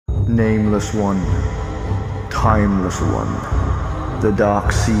Nameless one, timeless one, the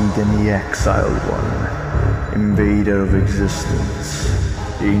dark seed and the exiled one, invader of existence,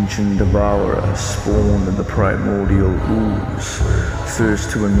 ancient devourer, spawned in the primordial ooze.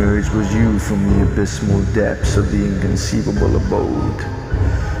 First to emerge was you from the abysmal depths of the inconceivable abode,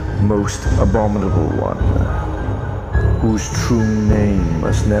 most abominable one, whose true name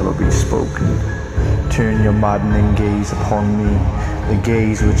must never be spoken. Turn your maddening gaze upon me, the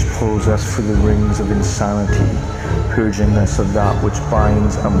gaze which pulls us through the rings of insanity, purging us of that which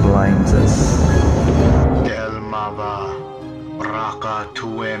binds and blinds us. Delmava Raka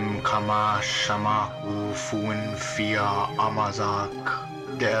tuem kama shama ufuin fia amazak.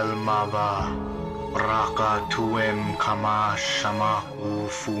 Delmava Raka tuem kama shama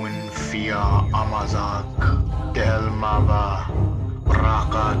ufuin fia amazak. Delmava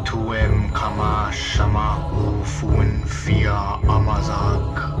Raka tuem kama shama ufuin fia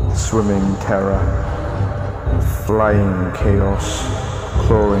amazak. Swimming terror, flying chaos,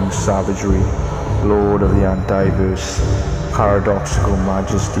 clawing savagery, lord of the antiverse, paradoxical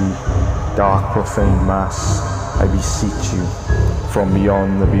majesty, dark profane mass, I beseech you, from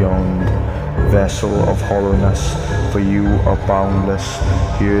beyond the beyond, vessel of hollowness, for you are boundless,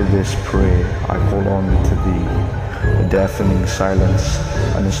 hear this prayer, I call on to thee, a deafening silence,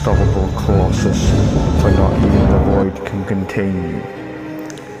 an unstoppable colossus, for not even the void can contain you.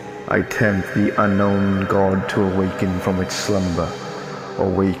 I tempt the unknown God to awaken from its slumber,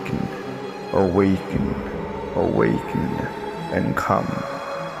 awaken, awaken, awaken, and come.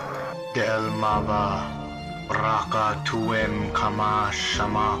 Delmava Raka tuem kama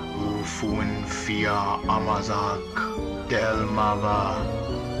shama ufuin fia amazak. Delmava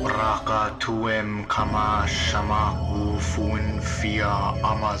Raka tuem kama shama ufuin fia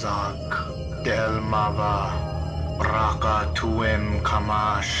amazak. Delmava Raka tuem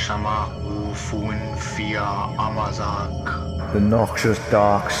kama shama ufuin fia amazak. The noxious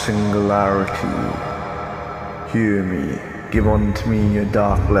dark singularity, hear me, give unto me your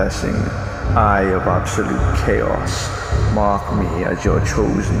dark blessing, eye of absolute chaos, mark me as your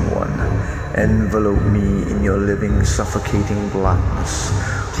chosen one, envelope me in your living suffocating blackness,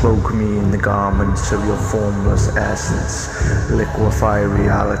 cloak me in the garments of your formless essence, liquefy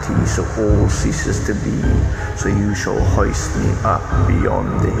reality so all ceases to be, so you shall hoist me up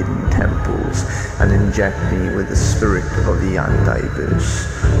beyond the hidden temples and inject me with the spirit of the antiverse,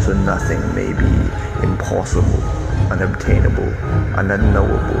 so nothing may be impossible, unobtainable, and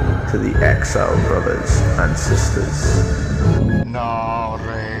unknowable to the exiled brothers and sisters.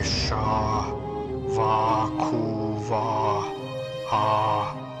 Naresha Vakuva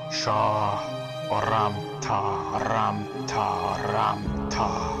Ha Sha Ramta Ramta Ramta.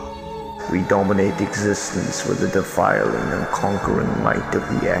 We dominate existence with the defiling and conquering might of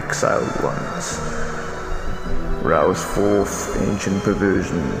the exiled ones. Rouse forth, ancient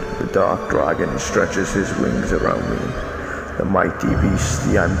perversion, the dark dragon stretches his wings around me. The mighty beast,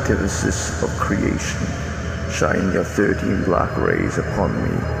 the antithesis of creation, shine your 13 black rays upon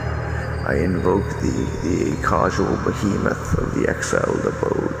me. I invoke thee, the casual behemoth of the exiled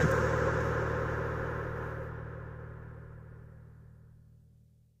abode.